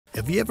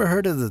Have you ever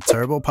heard of the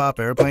turboprop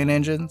airplane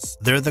engines?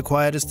 They're the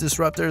quietest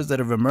disruptors that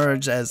have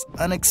emerged as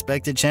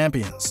unexpected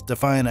champions,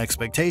 defying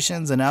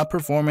expectations and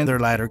outperforming their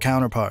lighter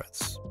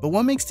counterparts. But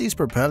what makes these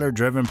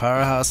propeller-driven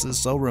powerhouses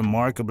so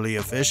remarkably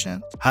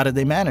efficient? How did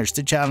they manage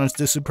to challenge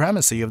the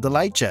supremacy of the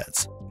light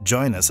jets?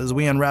 Join us as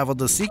we unravel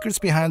the secrets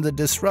behind the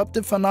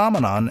disruptive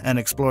phenomenon and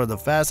explore the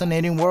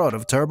fascinating world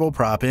of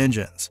turboprop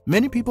engines.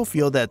 Many people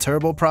feel that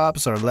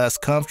turboprops are less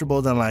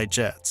comfortable than light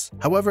jets.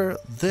 However,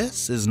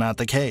 this is not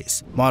the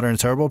case. Modern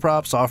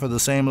turboprops offer the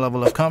same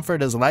level of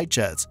comfort as light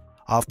jets,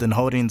 often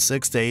holding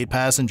 6 to 8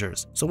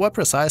 passengers. So what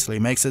precisely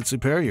makes it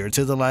superior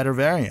to the lighter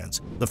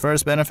variants? The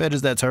first benefit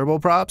is that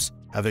turboprops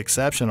have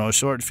exceptional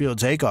short field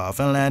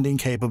takeoff and landing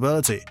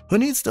capability. Who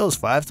needs those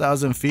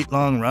 5,000 feet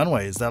long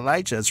runways that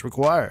light jets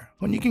require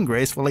when you can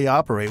gracefully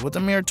operate with a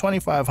mere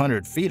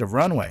 2,500 feet of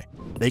runway?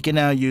 They can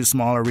now use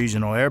smaller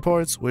regional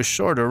airports with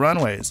shorter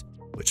runways,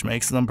 which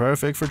makes them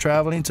perfect for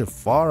traveling to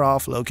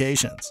far-off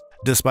locations.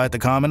 Despite the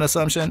common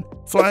assumption,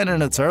 flying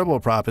in a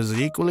turboprop is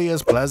equally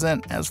as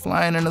pleasant as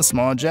flying in a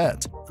small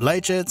jet.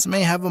 Light jets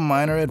may have a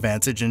minor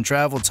advantage in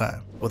travel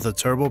time, with a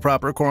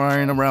turboprop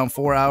requiring around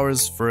 4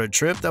 hours for a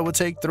trip that would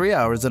take 3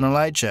 hours in a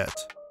light jet.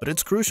 But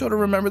it's crucial to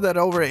remember that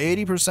over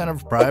 80%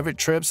 of private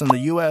trips in the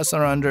US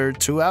are under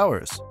 2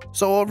 hours.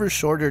 So over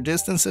shorter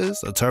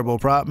distances, a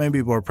turboprop may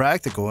be more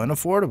practical and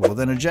affordable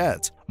than a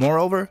jet.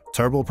 Moreover,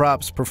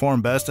 turboprops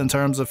perform best in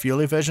terms of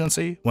fuel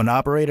efficiency when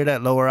operated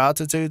at lower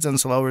altitudes and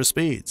slower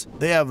speeds.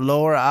 They have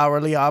lower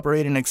hourly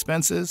operating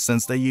expenses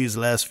since they use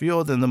less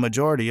fuel than the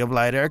majority of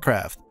light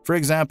aircraft. For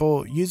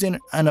example, using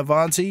an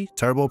Avanti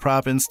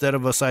turboprop instead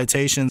of a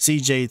Citation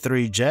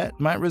CJ3 jet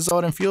might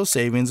result in fuel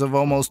savings of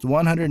almost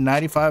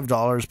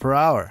 $195 per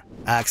hour.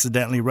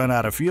 Accidentally run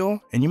out of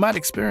fuel, and you might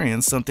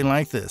experience something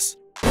like this.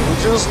 We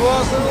just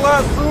lost the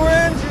last 2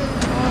 engines!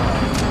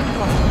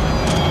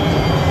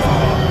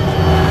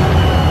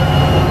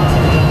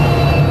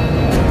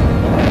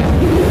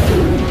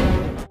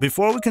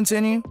 Before we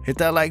continue, hit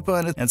that like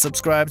button and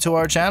subscribe to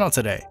our channel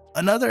today.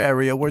 Another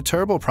area where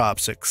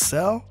turboprops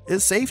excel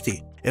is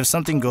safety. If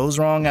something goes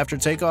wrong after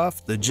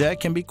takeoff, the jet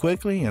can be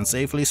quickly and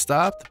safely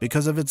stopped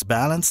because of its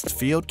balanced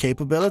field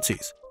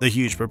capabilities. The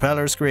huge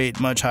propellers create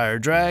much higher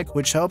drag,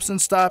 which helps in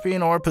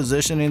stopping or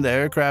positioning the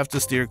aircraft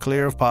to steer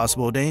clear of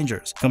possible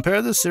dangers.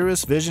 Compare the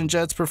Cirrus Vision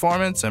Jet's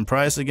performance and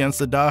price against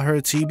the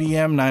Daher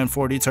TBM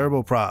 940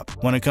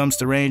 turboprop. When it comes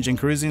to range and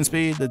cruising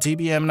speed, the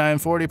TBM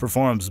 940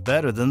 performs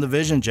better than the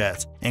Vision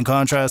Jet. In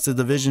contrast to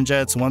the Vision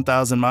Jet's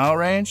 1,000-mile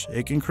range,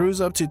 it can cruise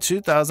up to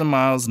 2,000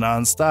 miles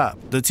non-stop.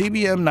 The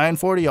TBM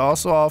 940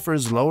 also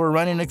offers lower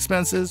running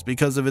expenses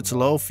because of its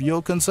low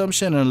fuel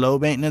consumption and low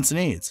maintenance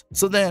needs.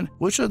 So then,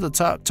 which are the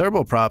top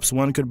turboprops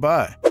one could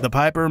buy? The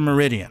Piper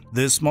Meridian.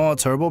 This small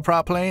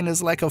turboprop plane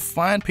is like a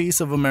fine piece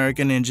of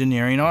American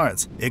engineering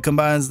arts. It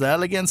combines the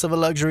elegance of a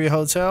luxury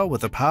hotel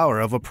with the power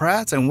of a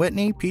Pratt &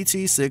 Whitney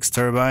PT6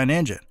 turbine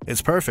engine.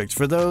 It's perfect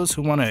for those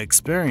who want to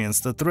experience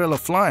the thrill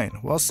of flying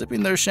while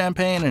sipping their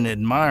champagne and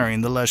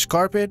admiring the lush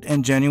carpet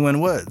and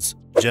genuine woods.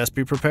 Just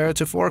be prepared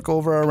to fork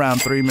over around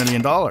 $3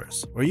 million,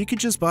 or you could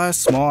just buy a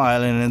small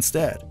island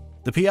instead.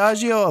 The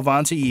Piaggio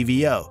Avanti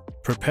EVO.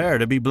 Prepare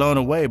to be blown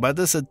away by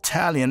this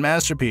Italian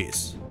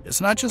masterpiece.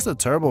 It's not just a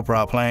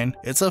turboprop plane,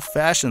 it's a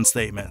fashion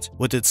statement.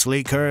 With its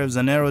sleek curves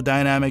and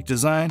aerodynamic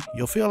design,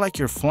 you'll feel like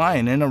you're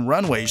flying in a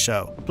runway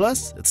show.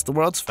 Plus, it's the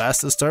world's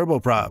fastest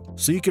turboprop,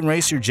 so you can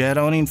race your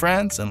jet-owning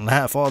friends and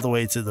laugh all the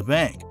way to the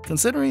bank,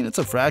 considering it's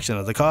a fraction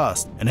of the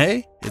cost. And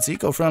hey, it's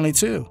eco-friendly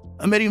too,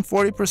 emitting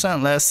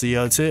 40% less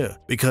CO2,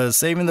 because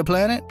saving the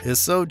planet is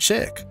so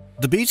chic.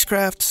 The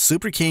Beechcraft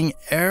Super King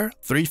Air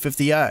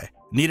 350i.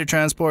 Need to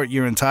transport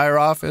your entire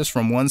office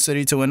from one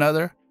city to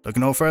another? Look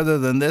no further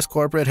than this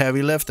corporate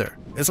heavy lifter.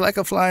 It's like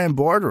a flying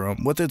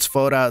boardroom with its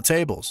fold-out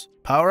tables,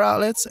 power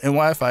outlets, and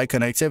Wi-Fi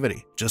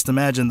connectivity. Just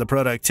imagine the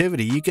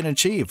productivity you can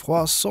achieve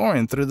while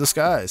soaring through the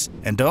skies.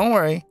 And don't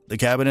worry, the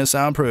cabin is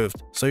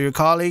soundproofed, so your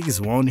colleagues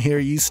won't hear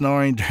you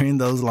snoring during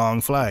those long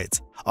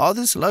flights. All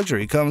this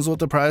luxury comes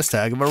with a price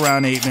tag of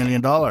around $8 million.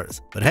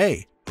 But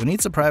hey, who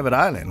needs a private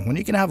island when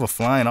you can have a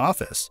flying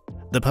office?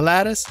 The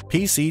Pilatus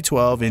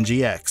PC-12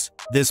 NGX.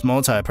 This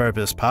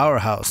multi-purpose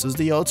powerhouse is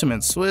the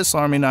ultimate Swiss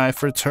Army knife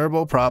for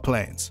turboprop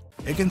planes.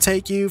 It can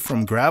take you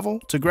from gravel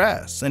to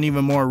grass and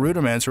even more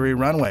rudimentary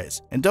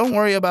runways. And don't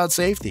worry about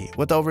safety.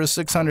 With over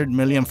 600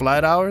 million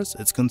flight hours,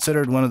 it's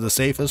considered one of the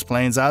safest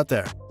planes out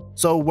there.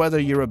 So whether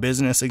you're a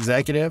business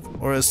executive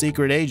or a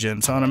secret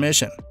agent on a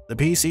mission, the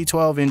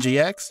PC-12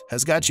 NGX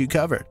has got you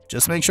covered.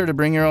 Just make sure to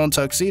bring your own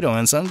tuxedo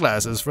and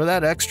sunglasses for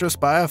that extra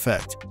spy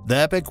effect. The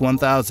Epic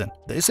 1000.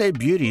 They say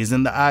beauty is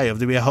in the eye of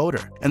the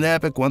beholder, and the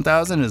Epic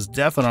 1000 is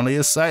definitely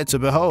a sight to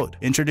behold.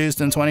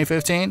 Introduced in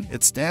 2015,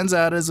 it stands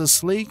out as a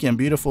sleek and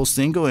beautiful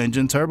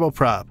single-engine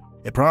turboprop.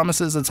 It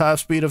promises a top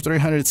speed of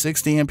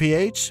 360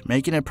 mph,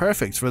 making it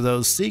perfect for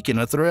those seeking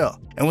a thrill.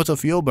 And with a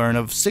fuel burn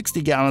of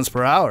 60 gallons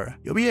per hour,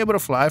 you'll be able to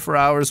fly for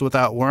hours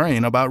without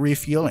worrying about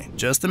refueling.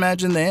 Just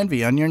imagine the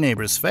envy on your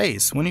neighbor's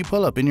face when you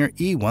pull up in your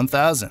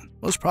E1000.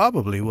 Most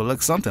probably will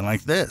look something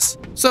like this.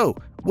 So,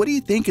 What do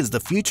you think is the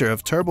future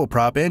of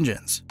turboprop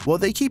engines? Well,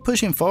 they keep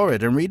pushing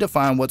forward and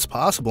redefine what's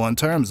possible in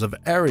terms of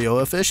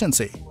aerial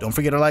efficiency. Don't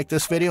forget to like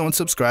this video and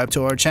subscribe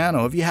to our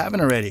channel if you haven't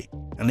already,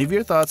 and leave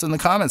your thoughts in the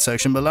comment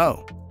section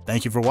below.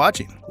 Thank you for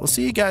watching. We'll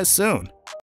see you guys soon.